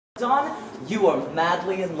Dawn, you are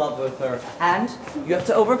madly in love with her, and you have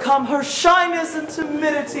to overcome her shyness and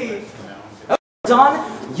timidity. Dawn,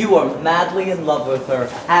 you are madly in love with her,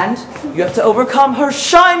 and you have to overcome her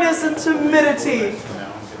shyness and timidity.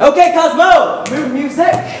 Okay, Cosmo, mood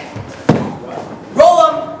music. Roll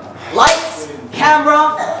 'em. Lights,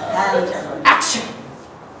 camera, and action.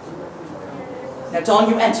 Now,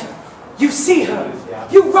 Dawn, you enter. You see her.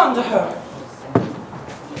 You run to her.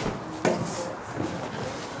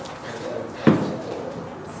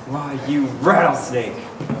 Why, you rattlesnake! You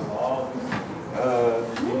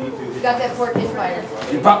got that poor kid fired.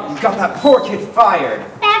 You got that poor kid fired!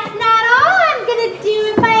 That's not all I'm gonna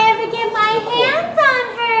do if I ever get my hands on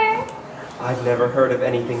her. I've never heard of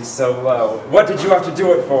anything so low. What did you have to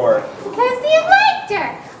do it for? Because you liked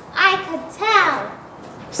her. I could tell.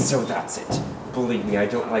 So that's it. Believe me, I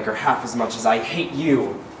don't like her half as much as I hate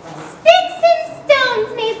you. Sticks and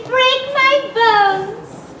stones may break my bones.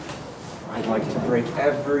 I'd like to break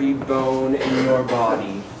every bone in your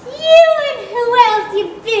body. You and who else,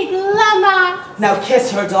 you big llama? Now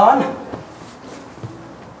kiss her, Dawn.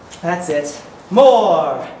 That's it.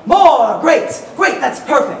 More! More! Great! Great, that's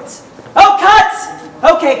perfect. Oh, cut!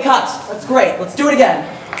 Okay, cut. That's great. Let's do it again.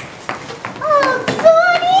 Oh,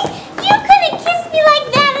 Donnie, you couldn't kiss me like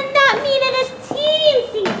that and not mean it a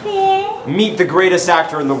teensy bit. Meet the greatest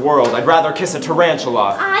actor in the world. I'd rather kiss a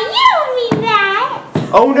tarantula. Aw, you don't mean that.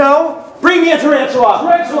 Oh no? Bring me a tarantula!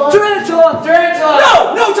 Tarantula! Tarantula! Tarantula!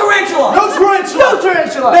 No! No tarantula! No tarantula! No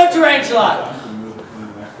tarantula! No tarantula!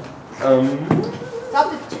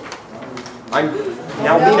 Stop the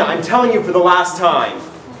Lena, I'm telling you for the last time.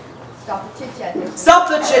 Stop the chit chat. Stop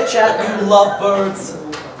the chit-chat, you lovebirds.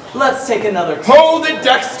 Let's take another take. Hold it,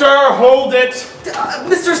 Dexter! Hold it!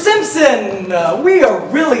 Mr. Simpson, we are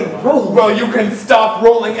really rolling. Well, you can stop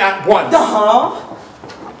rolling at once. Uh-huh.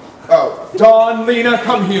 Oh, Dawn, Lena,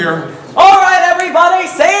 come here. All right, everybody,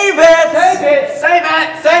 save it! Save it! Save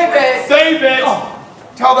it! Save it! Save it! Oh.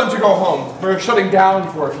 Tell them to go home. We're shutting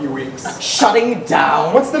down for a few weeks. Shutting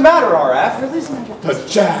down? What's the matter, RF? The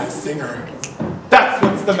jazz singer. That's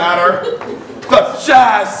what's the matter. The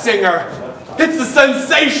jazz singer. It's a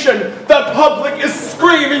sensation. The public is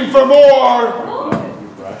screaming for more.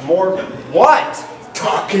 More what?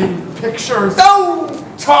 Talking pictures. Oh!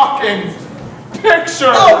 Talking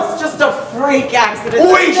pictures. Oh, it's just a freak accident.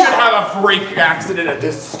 We should have a freak accident at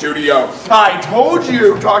this studio. I told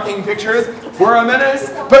you talking pictures were a menace,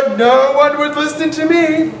 but no one would listen to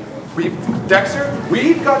me. Dexter,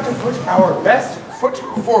 we've got to put our best foot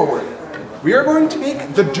forward. We are going to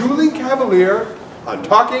make the Dueling Cavalier a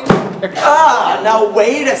talking picture. Ah, now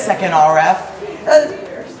wait a second, RF.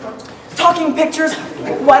 Talking pictures,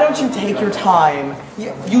 why don't you take your time?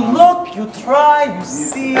 You look, you try, you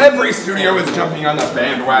see. Every studio is jumping on the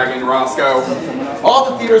bandwagon, Roscoe.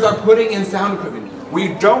 All the theaters are putting in sound equipment. We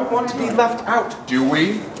don't want to be left out, do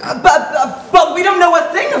we? But we don't know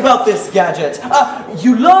a thing about this gadget.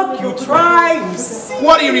 You look, you try, you see.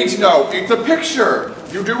 What do you need to know? It's a picture.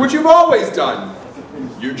 You do what you've always done.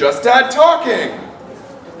 You just add talking.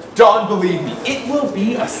 Dawn, believe me, it will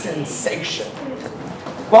be a sensation.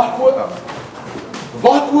 Lockwood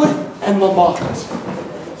and Lamont.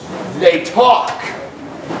 They talk.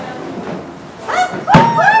 Of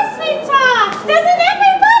course we talk. Doesn't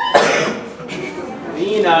everybody?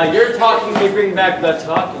 Nina, your talking may bring back the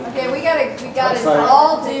talking. Okay, we gotta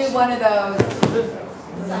all do one of those.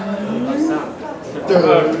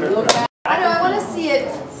 I know, I want to see it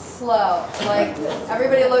slow. Like,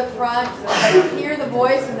 everybody look front, like, hear the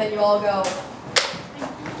voice, and then you all go.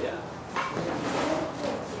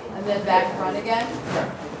 And then back front again.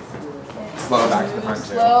 Slow back to the front,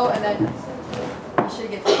 too. Slow, and then you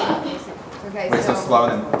should get to that. Okay, Wait, so slow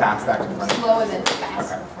and then fast back to the front. Slow and then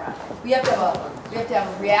fast to the front. We have to have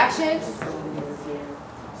a reaction.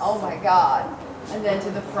 Oh my God. And then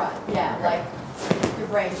to the front. Yeah, like your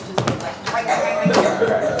brain's just like right.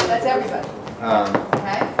 That's everybody.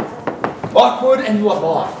 Okay? Lockwood and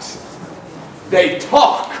Lamont. They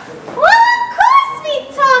talk. Well, of course we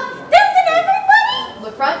talk. Doesn't everybody?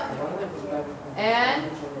 Look front.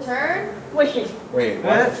 And turn. Wait,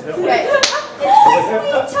 what? Okay. Of course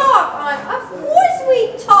we talk on. Of course we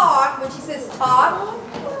talk. When she says talk,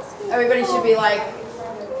 everybody should be like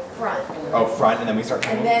front. Oh, front, and then we start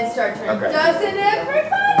turning? And then start turning. Okay. Doesn't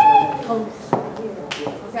everybody?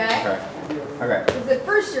 Okay? Okay. Because at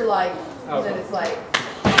first you're like, and then it's like,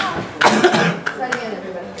 try it again,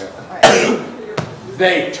 everybody. All right.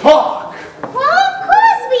 They talk. Well, of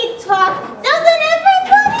course we talk. Doesn't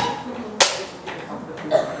everybody?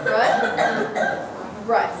 Good?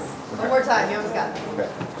 Right. One more time. You almost got it. Okay.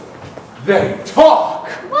 They talk.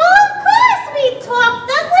 Well, of course we talk.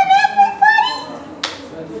 Doesn't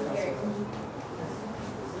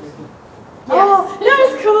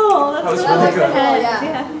That was So really like good. the head,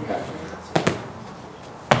 yeah.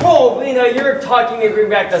 Oh, Lena, you're talking me bring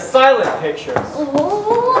back the silent pictures.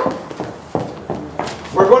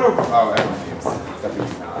 We're going to. Oh, everyone leaves. Except for you,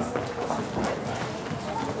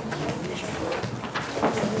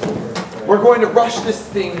 Nas. We're going to rush this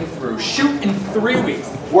thing through. Shoot in 3 weeks.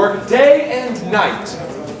 Work day and night.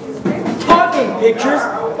 Talking pictures?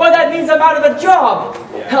 Why, that means I'm out of a job.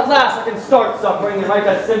 At last I can start suffering and write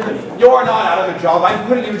that symphony. You're not out of a job. I'm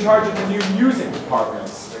putting you in charge of the new music department.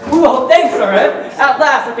 Well, thanks, RF. At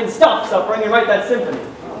last I can stop suffering and write that symphony.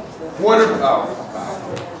 Warner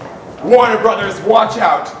Brothers, watch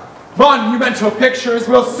out. Monumental Pictures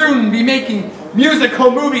will soon be making musical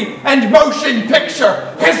movie and motion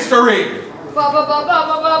picture history. Ba ba ba ba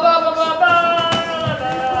ba ba ba ba ba ba.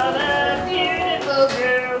 Beautiful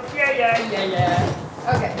girl.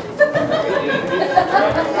 Yeah. Okay.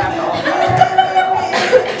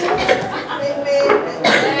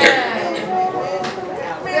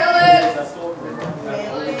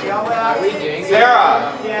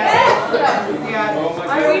 Sarah. Yes,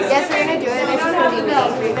 we're gonna do it. We don't have the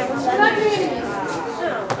bills. We're not doing anything.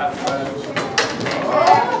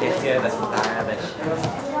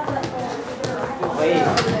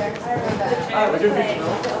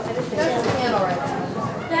 There's a piano right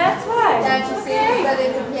now. That's right. Can't you see that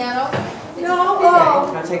it's a piano? No,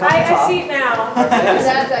 Can I take off the I top? see it now.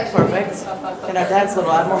 That's actually Perfect. Can I dance a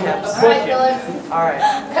little? Add more hips. All right, Phyllis. All right.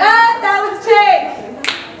 Cut, that was Jake.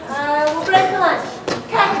 We'll break for lunch.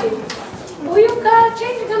 Kathy, will you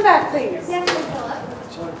change and come back, please? Yes,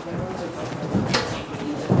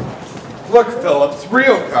 Look, Phillips,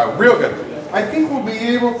 real good. I think we'll be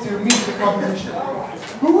able to meet the competition.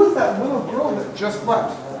 Who was that little girl that just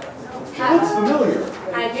left? She looks familiar.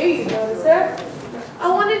 I knew you'd notice her. I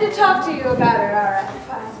wanted to talk to you about her, RF.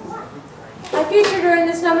 I featured her in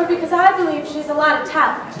this number because I believe she has a lot of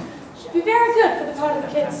talent. She'd be very good for the part of the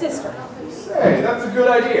kid's sister. Say, that's a good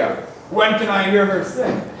idea. When can I hear her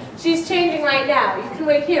sing? She's changing right now. You can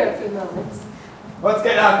wait here a few moments. Let's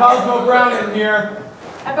get Cosmo Brown in here.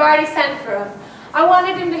 I've already sent for him. I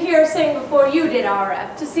wanted him to hear her sing before you did,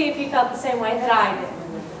 RF, to see if he felt the same way that I did.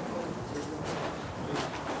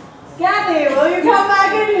 Kathy, will you come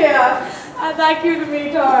back in here? I'd like you to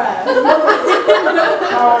meet RF.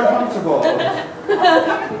 How uncomfortable.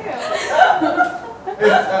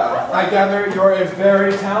 I gather you're a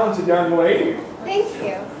very talented young lady. Thank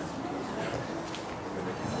you.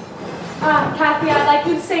 Kathy, I'd like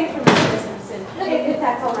you to sing for me, Miss Simpson, if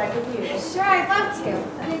that's all right with you. Sure, I'd love to.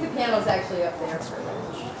 I think the piano's actually up there.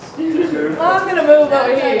 Well, I'm going to move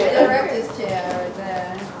over The here. director's chair right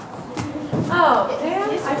there. Oh, damn,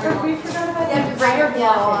 we forgot about You have to bring your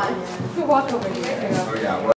piano on. You walk over here. Oh yeah.